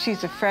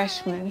 She's a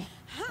freshman.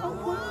 Oh,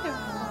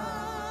 wonderful.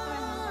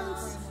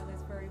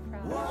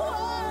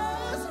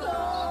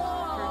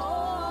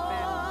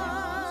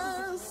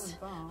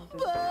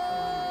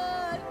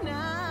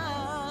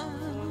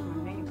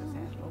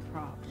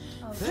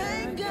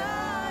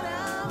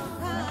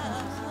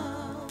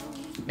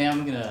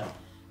 Ma'am, I'm gonna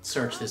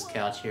search this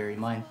couch here. You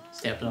mind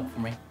stepping up for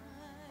me?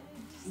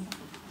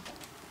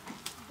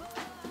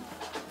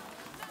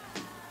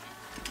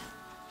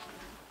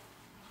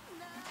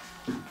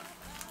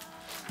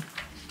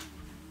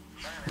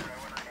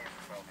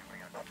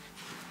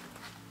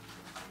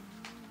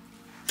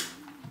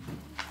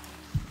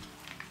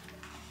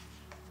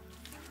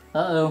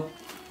 Uh-oh.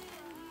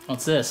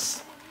 What's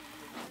this?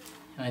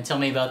 Can you tell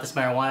me about this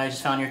marijuana I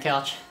just found on your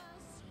couch?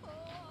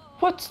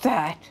 What's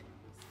that?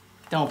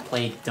 Don't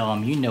play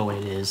dumb. You know what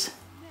it is.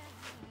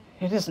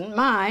 It isn't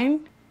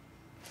mine.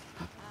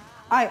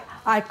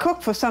 I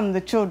cook for some of the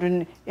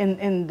children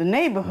in the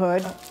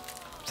neighborhood.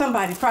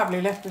 Somebody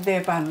probably left it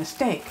there by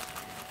mistake.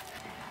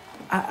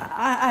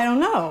 I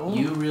don't know.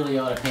 You really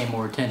ought to pay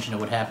more attention to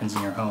what happens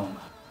in your home.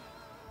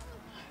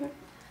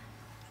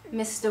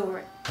 Miss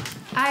Stewart,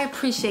 I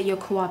appreciate your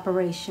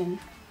cooperation.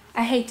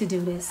 I hate to do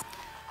this.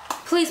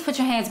 Please put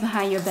your hands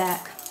behind your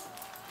back.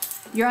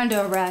 You're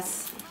under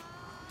arrest.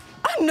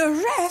 Under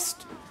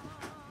arrest?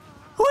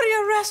 What are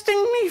you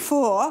arresting me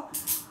for?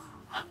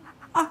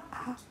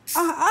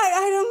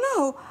 I don't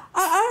know.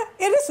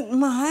 It isn't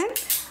mine.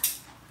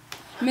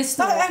 Miss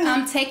Stewart,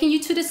 I'm taking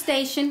you to the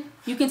station.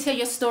 You can tell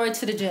your story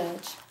to the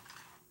judge.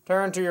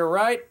 Turn to your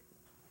right.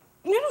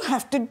 You don't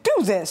have to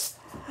do this.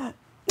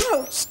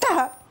 No,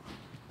 stop.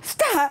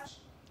 Stop.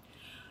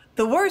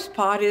 The worst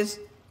part is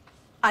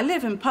I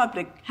live in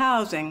public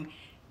housing,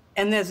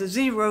 and there's a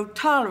zero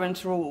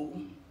tolerance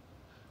rule.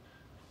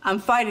 I'm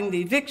fighting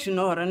the eviction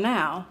order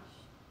now.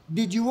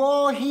 Did you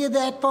all hear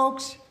that,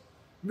 folks?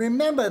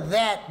 Remember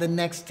that the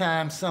next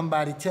time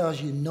somebody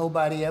tells you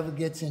nobody ever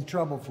gets in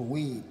trouble for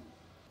weed.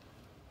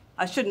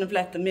 I shouldn't have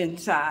let them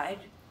inside.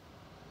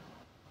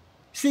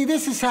 See,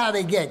 this is how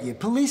they get you.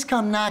 Police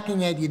come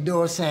knocking at your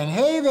door saying,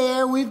 "Hey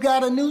there, we've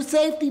got a new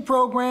safety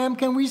program.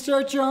 Can we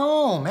search your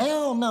home?"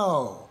 Hell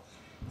no.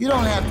 You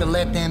don't have to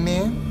let them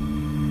in.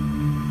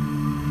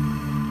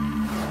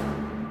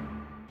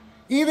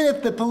 Even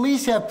if the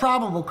police have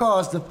probable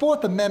cause, the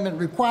Fourth Amendment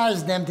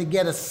requires them to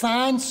get a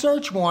signed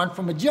search warrant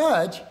from a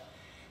judge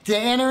to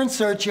enter and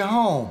search your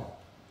home.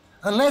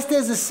 Unless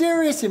there's a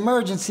serious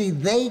emergency,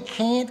 they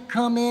can't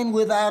come in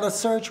without a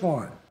search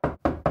warrant.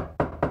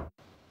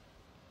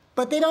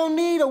 But they don't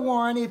need a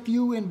warrant if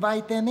you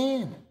invite them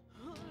in.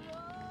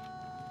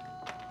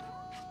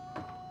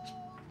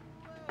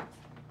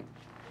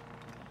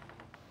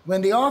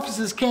 When the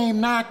officers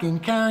came knocking,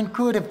 Karen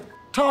could have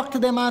talk to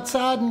them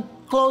outside and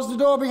close the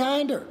door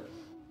behind her.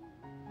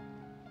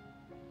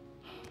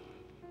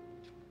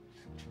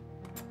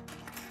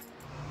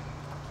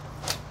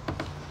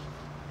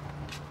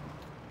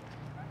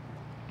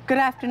 Good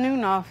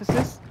afternoon,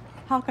 officers.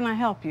 How can I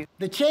help you?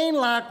 The chain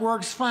lock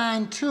works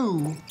fine,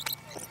 too.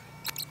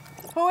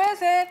 Who is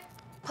it?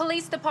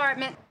 Police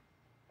department.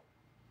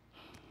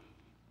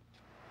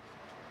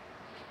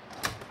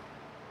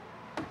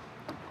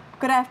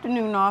 Good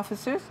afternoon,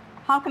 officers.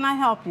 How can I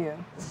help you?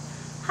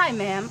 Hi,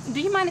 ma'am.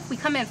 Do you mind if we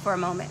come in for a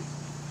moment?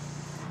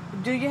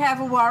 Do you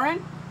have a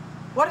warrant?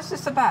 What is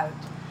this about?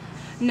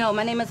 No,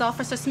 my name is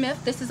Officer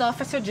Smith. This is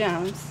Officer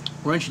Jones.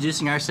 We're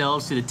introducing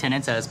ourselves to the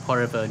tenants as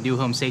part of a new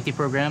home safety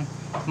program.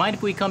 Mind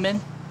if we come in?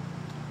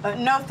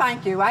 No,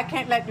 thank you. I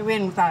can't let you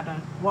in without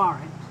a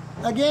warrant.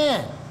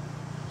 Again?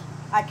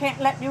 I can't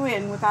let you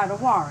in without a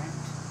warrant.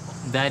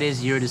 That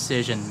is your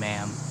decision,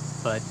 ma'am.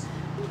 But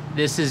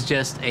this is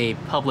just a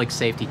public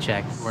safety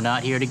check. We're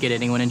not here to get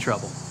anyone in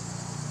trouble.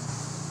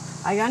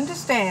 I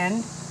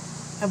understand,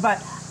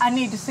 but I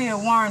need to see a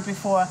warrant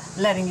before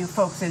letting you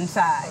folks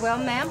inside. Well,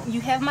 ma'am, you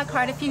have my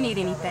card if you need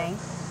anything.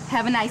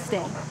 Have a nice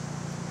day.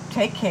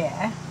 Take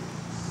care.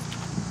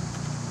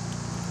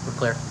 We're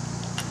clear.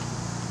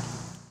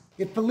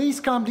 If police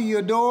come to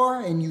your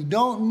door and you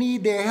don't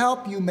need their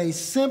help, you may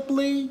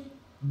simply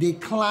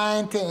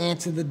decline to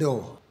answer the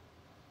door.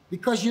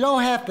 Because you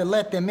don't have to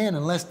let them in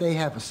unless they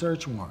have a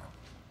search warrant.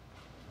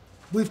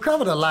 We've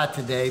covered a lot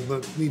today,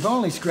 but we've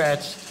only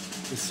scratched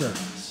the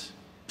surface.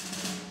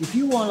 If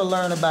you want to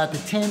learn about the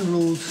 10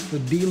 rules for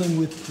dealing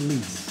with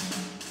police,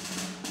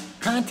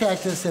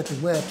 contact us at the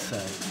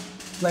website,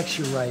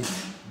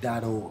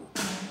 flexyourrights.org.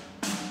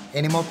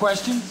 Any more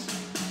questions?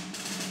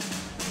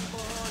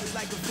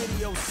 Like a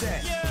video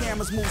set.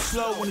 Cameras move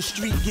slow when the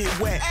street get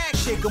wet.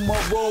 Shake 'em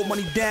up, roll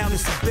money down,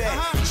 it's a bet.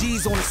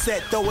 G's on the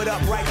set, throw it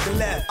up right to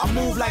left. I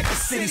move like the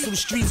city, so the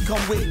streets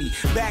come with me.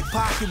 Back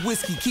pocket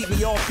whiskey, keep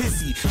me all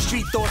pissy.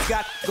 Street thoughts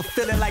got a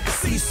feeling like a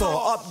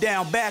seesaw. Up,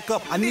 down, back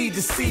up, I need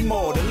to see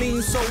more. The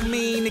lean so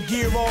mean, the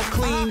gear all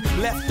clean.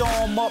 Left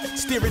arm up,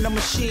 steering the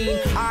machine.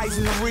 Eyes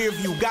in the rear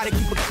view, gotta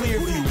keep a clear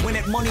view. When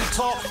that money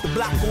talk, the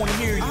block gonna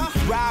hear you.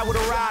 Ride with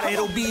a rider,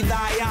 it'll be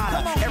thy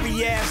honor.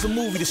 Every ad's a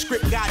movie, the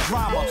script got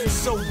drama.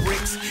 So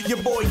bricks,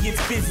 your boy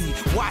gets busy.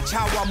 Watch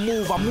how I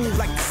move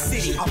like the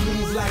city. I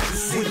move like the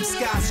city. With them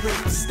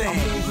skyscrapers stand.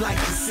 I move like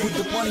the city. With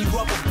the money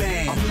rubber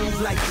band. I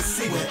move like the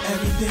city. Where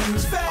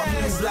everything's fast. I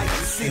move like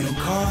the city. Them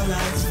car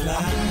lights fly. I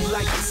move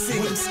like the city.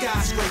 With them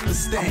skyscrapers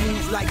stand. I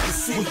move like the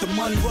city. With the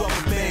money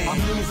rubber band. I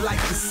move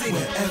like the city.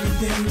 Where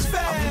everything's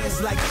fast. I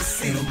move like the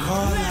city. Them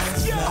car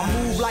lights fly. I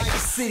move like the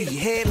city.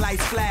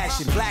 Headlights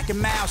flashing. Black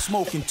and mild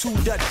smoking. 2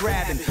 Dutch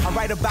grabbing. I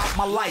write about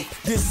my life.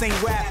 This ain't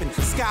rapping.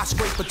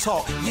 Skyscraper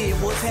talk. Yeah,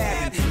 what's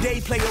happening?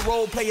 Day player,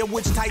 role player,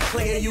 which type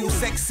player you?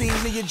 Sex scene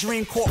in your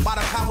dream, caught by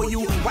the power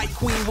you. White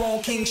queen,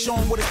 wrong king,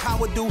 showing what his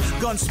power do.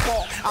 Gun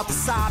spark out the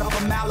side of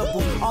a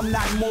Malibu. I'm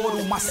not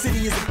mortal, my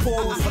city is a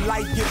portal for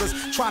life givers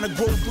trying to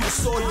grow through the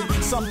soil.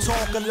 Some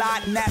talk a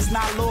lot and that's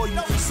not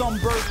loyal. Some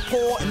birth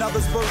poor and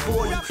others birth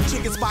royal.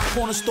 Chicken spot,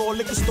 corner store,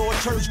 liquor store,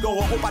 church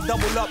goer. Hope I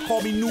double up,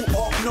 call me New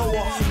Ark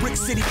Noah. Brick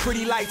City,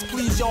 pretty lights,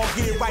 please y'all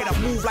get it right. I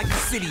move like the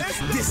city,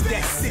 this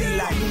that city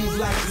life. I move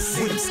like the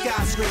city, with them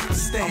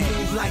skyscrapers stand. I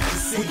move like the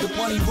city, with the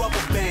money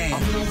rubber band. I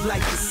move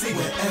like the city,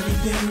 where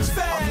everything's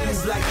fast. I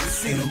move like the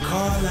city, them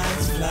car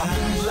lights fly. I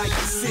move like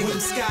the city, with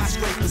them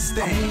skyscrapers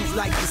stand. I move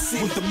like the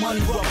city, with the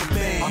money rubber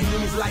band. I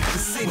move like the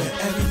city, where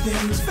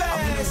everything's fast. I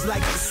move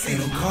like the city,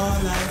 them car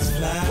lights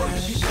fly.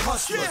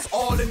 Hustlers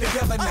all in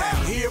together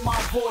now. Hear my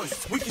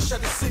voice, we can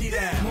shut the city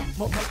down.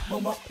 Move it,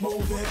 move it,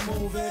 move it,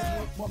 move it.